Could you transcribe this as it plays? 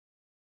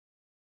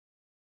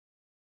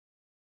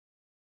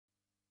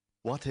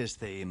What is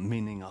the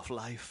meaning of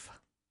life?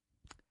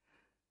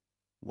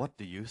 What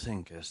do you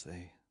think is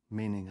the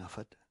meaning of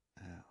it?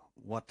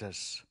 What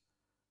does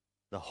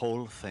the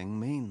whole thing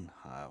mean?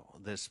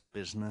 This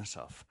business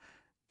of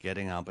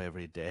getting up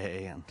every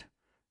day and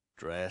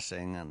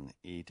dressing and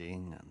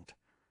eating and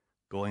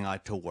going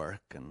out to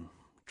work and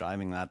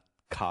driving that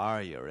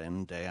car you're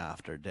in day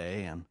after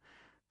day and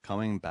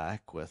coming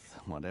back with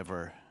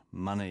whatever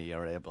money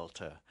you're able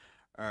to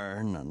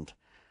earn and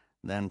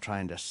then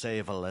trying to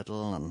save a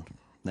little and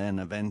then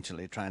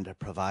eventually trying to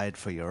provide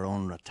for your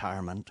own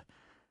retirement,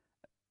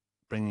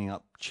 bringing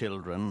up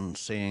children,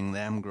 seeing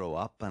them grow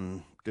up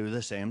and do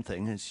the same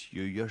thing as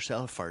you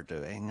yourself are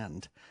doing,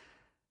 and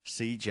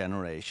see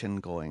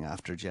generation going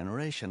after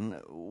generation.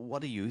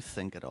 What do you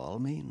think it all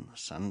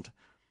means? And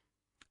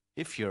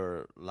if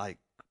you're like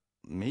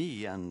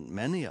me and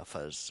many of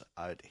us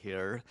out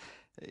here,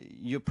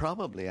 you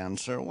probably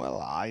answer,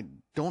 well, I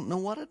don't know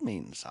what it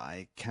means.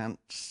 I can't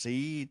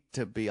see,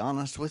 to be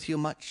honest with you,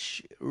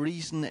 much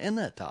reason in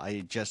it.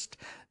 I just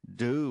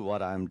do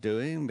what I'm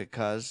doing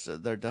because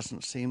there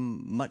doesn't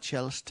seem much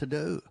else to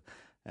do.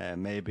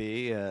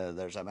 Maybe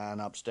there's a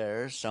man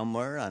upstairs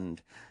somewhere and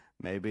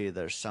maybe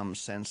there's some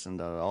sense in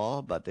it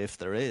all, but if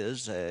there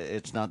is,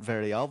 it's not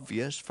very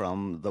obvious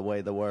from the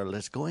way the world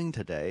is going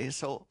today.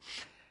 So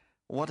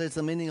what is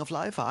the meaning of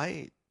life?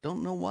 I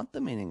don't know what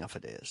the meaning of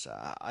it is.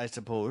 I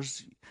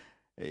suppose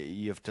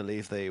you have to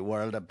leave the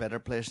world a better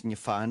place than you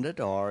found it,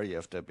 or you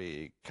have to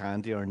be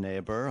kind to your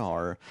neighbour,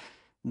 or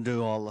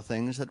do all the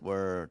things that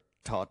we're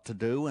taught to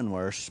do when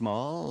we're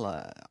small.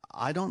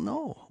 I don't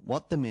know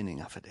what the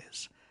meaning of it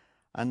is.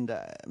 And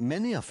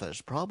many of us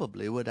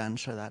probably would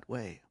answer that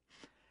way.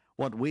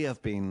 What we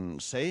have been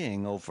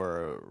saying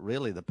over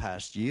really the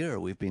past year,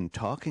 we've been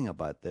talking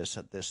about this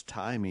at this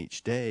time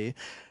each day.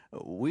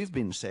 We've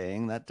been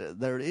saying that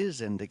there is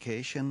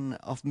indication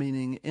of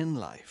meaning in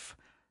life,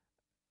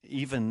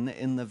 even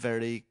in the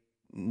very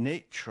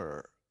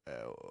nature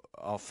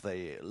of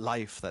the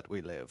life that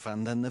we live,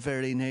 and in the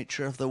very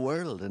nature of the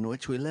world in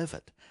which we live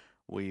it.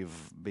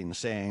 We've been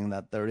saying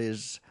that there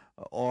is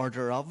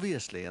order,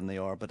 obviously, in the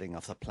orbiting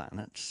of the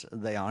planets.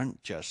 They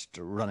aren't just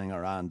running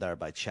around there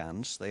by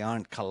chance. They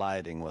aren't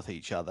colliding with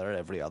each other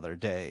every other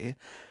day.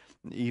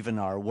 Even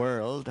our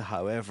world,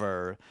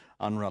 however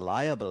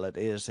unreliable it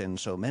is in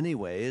so many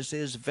ways,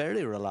 is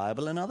very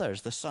reliable in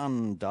others. The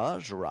sun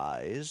does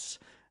rise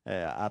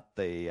at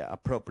the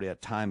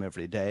appropriate time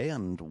every day,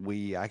 and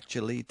we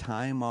actually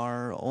time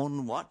our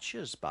own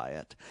watches by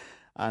it.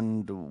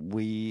 And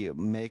we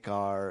make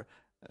our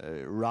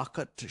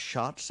rocket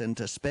shots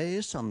into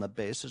space on the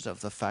basis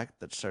of the fact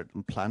that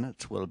certain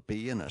planets will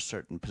be in a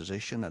certain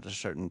position at a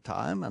certain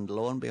time, and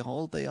lo and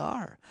behold, they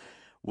are.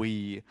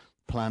 We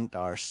plant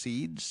our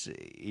seeds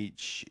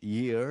each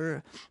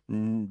year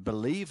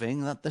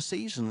believing that the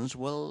seasons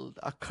will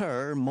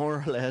occur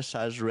more or less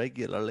as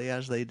regularly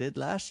as they did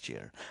last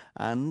year,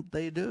 and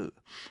they do.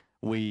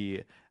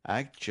 We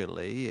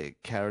actually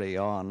carry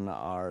on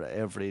our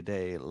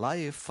everyday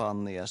life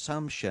on the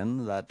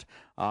assumption that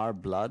our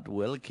blood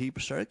will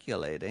keep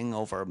circulating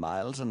over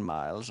miles and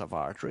miles of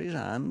arteries,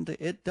 and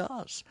it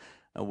does.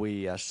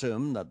 We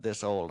assume that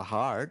this old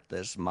heart,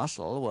 this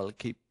muscle, will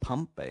keep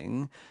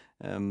pumping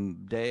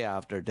day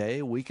after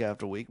day, week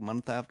after week,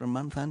 month after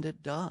month, and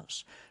it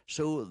does.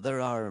 So there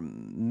are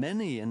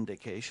many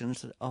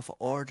indications of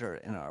order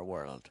in our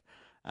world.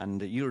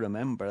 And you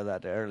remember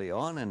that early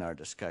on in our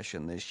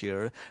discussion this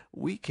year,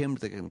 we came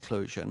to the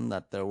conclusion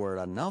that there were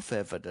enough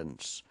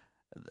evidence,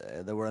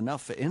 there were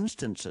enough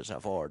instances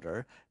of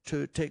order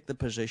to take the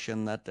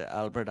position that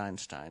Albert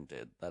Einstein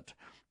did, that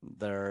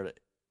there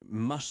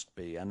must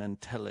be an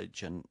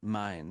intelligent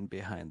mind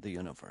behind the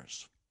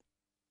universe.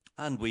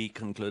 And we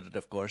concluded,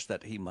 of course,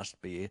 that he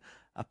must be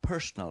a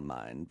personal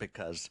mind,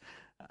 because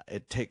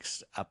it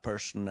takes a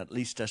person at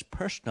least as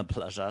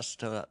personable as us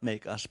to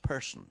make us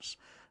persons.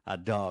 A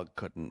dog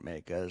couldn't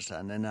make us,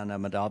 an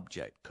inanimate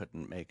object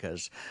couldn't make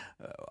us.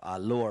 A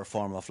lower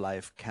form of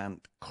life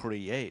can't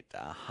create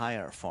a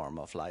higher form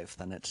of life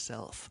than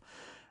itself.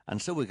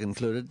 And so we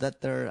concluded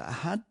that there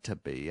had to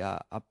be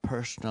a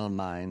personal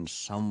mind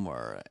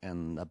somewhere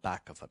in the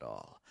back of it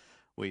all.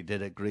 We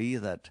did agree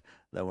that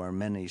there were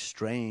many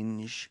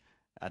strange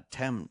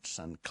attempts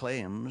and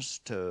claims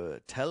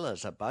to tell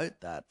us about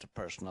that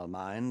personal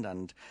mind,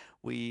 and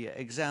we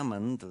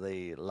examined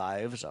the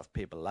lives of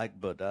people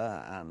like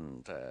Buddha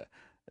and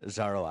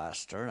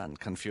Zoroaster and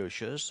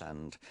Confucius,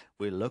 and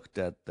we looked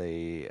at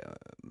the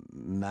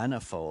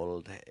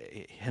manifold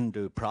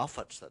Hindu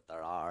prophets that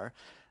there are,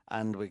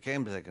 and we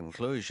came to the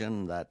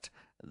conclusion that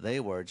they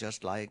were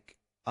just like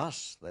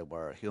us. They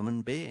were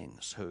human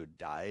beings who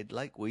died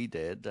like we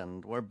did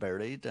and were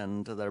buried,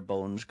 and their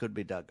bones could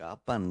be dug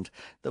up, and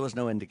there was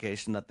no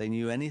indication that they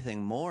knew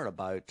anything more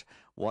about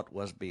what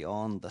was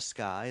beyond the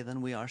sky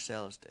than we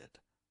ourselves did,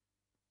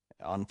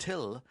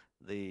 until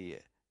the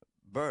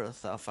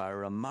birth of a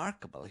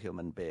remarkable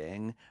human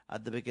being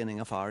at the beginning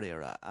of our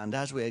era. And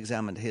as we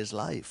examined his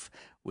life,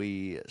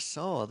 we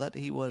saw that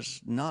he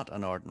was not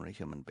an ordinary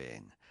human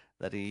being,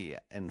 that he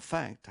in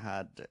fact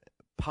had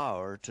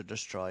power to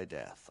destroy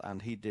death,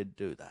 and he did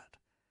do that.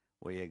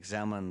 We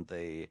examined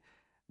the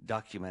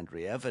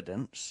documentary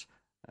evidence,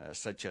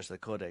 such as the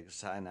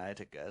Codex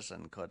Sinaiticus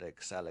and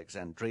Codex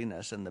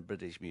Alexandrinus in the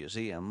British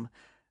Museum.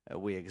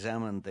 We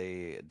examined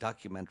the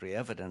documentary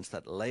evidence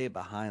that lay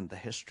behind the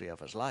history of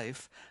his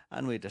life,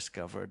 and we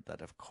discovered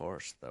that, of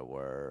course, there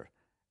were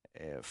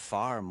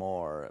far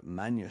more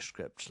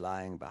manuscripts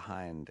lying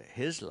behind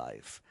his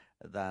life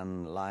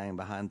than lying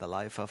behind the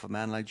life of a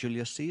man like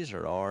Julius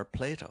Caesar or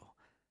Plato.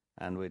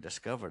 And we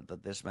discovered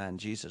that this man,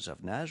 Jesus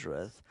of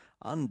Nazareth,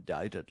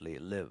 undoubtedly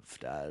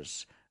lived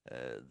as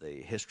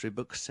the history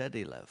books said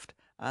he lived,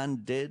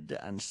 and did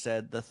and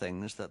said the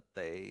things that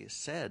they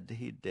said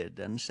he did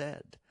and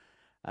said.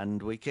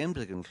 And we came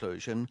to the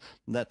conclusion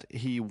that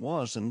he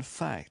was, in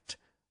fact,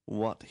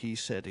 what he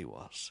said he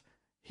was.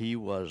 He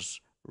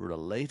was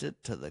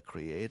related to the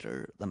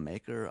Creator, the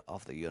Maker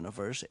of the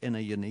universe, in a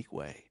unique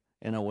way,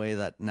 in a way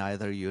that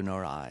neither you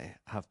nor I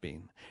have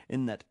been,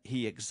 in that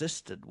he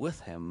existed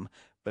with him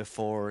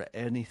before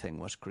anything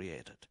was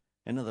created.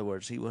 In other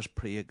words, he was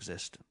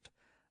pre-existent.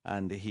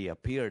 And he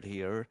appeared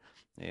here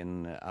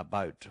in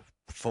about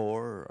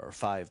 4 or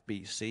 5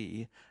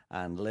 BC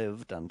and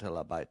lived until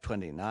about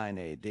 29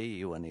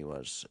 AD when he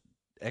was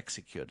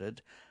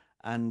executed.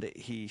 And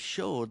he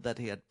showed that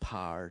he had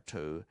power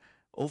to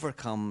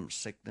overcome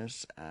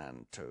sickness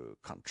and to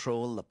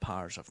control the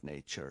powers of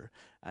nature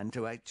and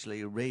to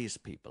actually raise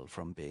people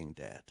from being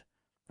dead.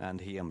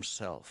 And he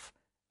himself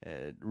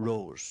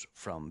rose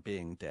from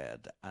being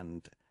dead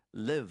and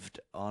lived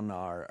on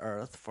our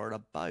earth for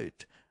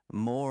about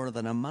more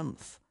than a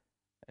month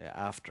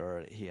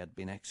after he had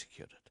been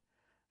executed.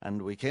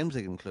 And we came to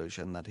the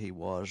conclusion that he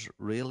was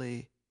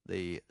really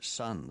the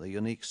son, the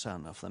unique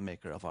son of the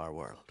Maker of our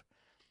world.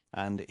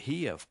 And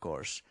he, of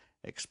course,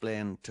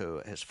 explained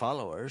to his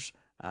followers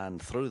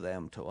and through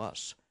them to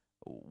us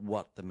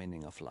what the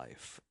meaning of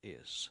life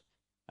is.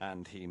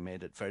 And he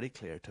made it very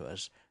clear to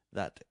us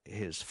that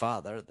his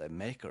Father, the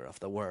Maker of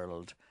the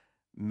world,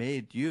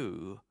 made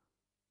you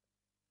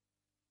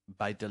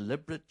by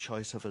deliberate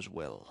choice of his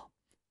will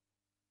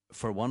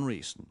for one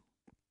reason.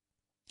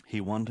 He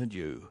wanted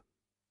you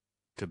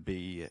to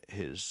be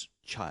his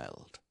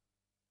child,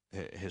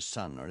 his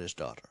son or his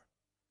daughter.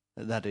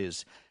 That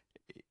is,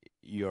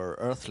 your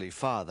earthly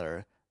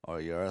father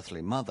or your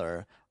earthly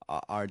mother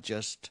are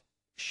just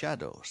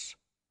shadows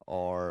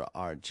or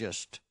are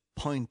just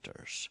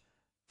pointers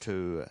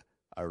to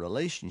a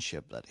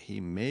relationship that he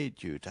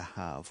made you to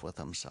have with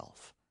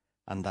himself.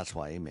 And that's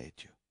why he made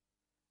you.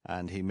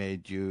 And he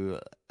made you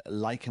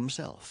like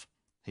himself.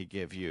 He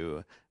gave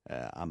you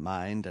a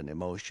mind and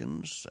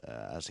emotions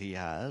as he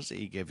has.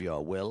 He gave you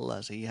a will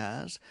as he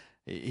has.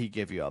 He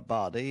gave you a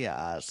body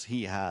as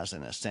he has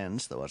in a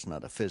sense, though it's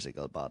not a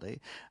physical body.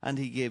 And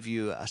he gave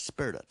you a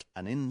spirit,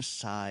 an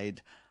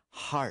inside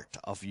heart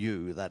of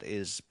you that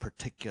is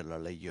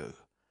particularly you.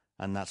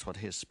 And that's what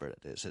his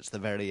spirit is. It's the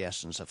very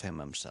essence of him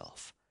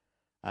himself.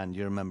 And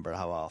you remember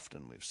how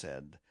often we've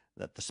said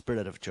that the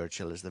spirit of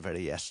Churchill is the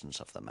very essence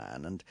of the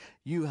man. And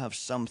you have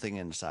something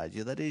inside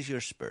you that is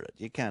your spirit.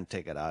 You can't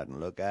take it out and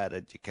look at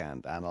it. You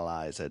can't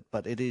analyze it,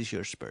 but it is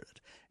your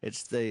spirit.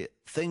 It's the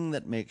thing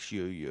that makes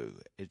you you.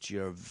 It's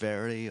your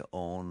very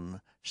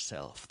own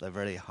self, the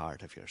very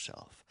heart of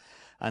yourself.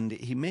 And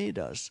he made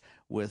us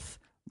with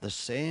the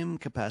same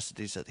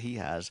capacities that he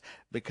has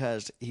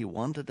because he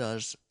wanted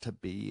us to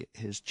be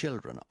his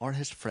children or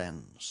his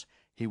friends.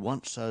 He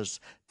wants us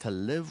to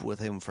live with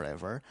him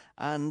forever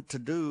and to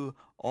do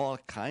all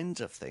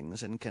kinds of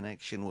things in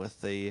connection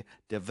with the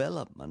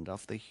development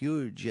of the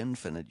huge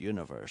infinite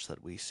universe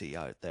that we see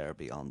out there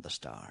beyond the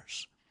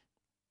stars.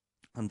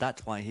 And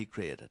that's why he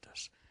created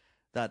us.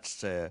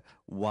 That's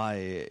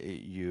why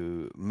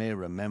you may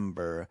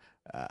remember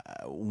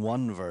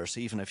one verse,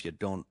 even if you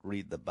don't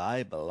read the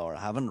Bible or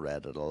haven't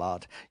read it a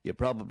lot, you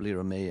probably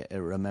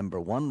remember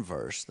one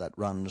verse that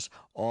runs,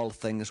 all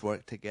things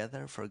work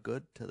together for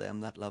good to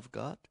them that love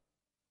God.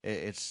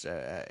 It's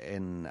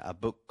in a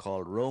book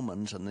called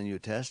Romans in the New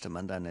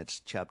Testament, and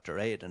it's chapter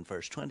 8 and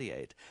verse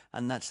 28.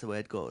 And that's the way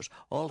it goes.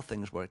 All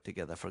things work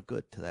together for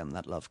good to them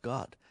that love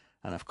God.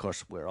 And of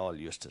course, we're all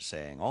used to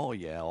saying, oh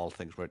yeah, all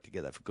things work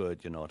together for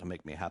good, to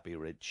make me happy,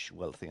 rich,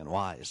 wealthy, and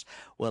wise.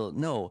 Well,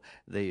 no,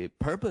 the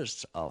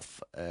purpose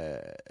of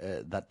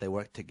that they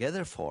work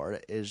together for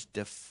is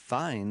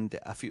defined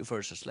a few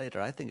verses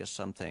later. I think it's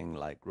something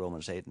like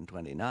Romans 8 and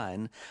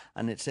 29,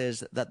 and it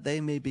says that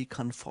they may be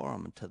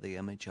conformed to the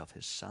image of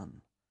his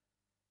Son.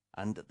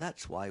 And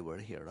that's why we're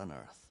here on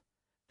earth,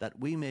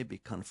 that we may be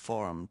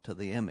conformed to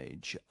the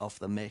image of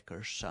the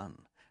Maker's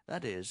Son.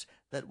 That is,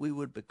 that we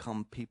would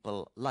become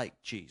people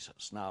like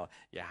Jesus. Now,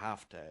 you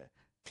have to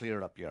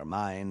clear up your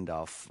mind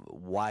of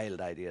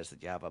wild ideas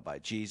that you have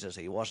about Jesus.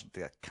 He wasn't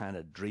the kind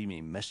of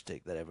dreamy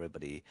mystic that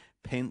everybody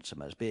paints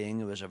him as being.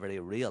 He was a very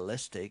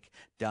realistic,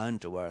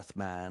 down-to-earth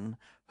man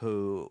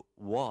who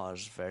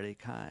was very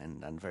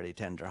kind and very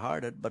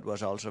tender-hearted, but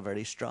was also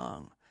very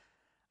strong.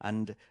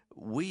 And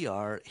we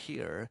are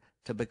here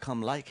to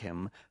become like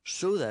him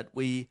so that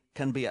we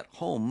can be at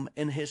home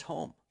in his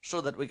home.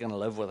 so that we can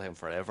live with him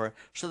forever,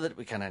 so that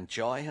we can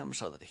enjoy him,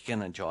 so that he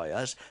can enjoy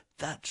us.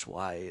 That's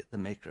why the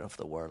maker of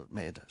the world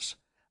made us.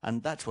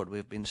 And that's what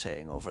we've been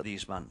saying over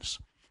these months.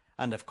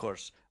 And of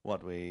course,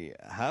 what we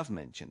have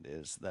mentioned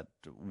is that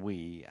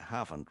we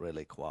haven't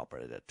really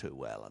cooperated too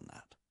well on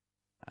that.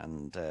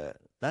 And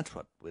that's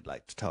what we'd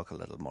like to talk a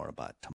little more about tomorrow.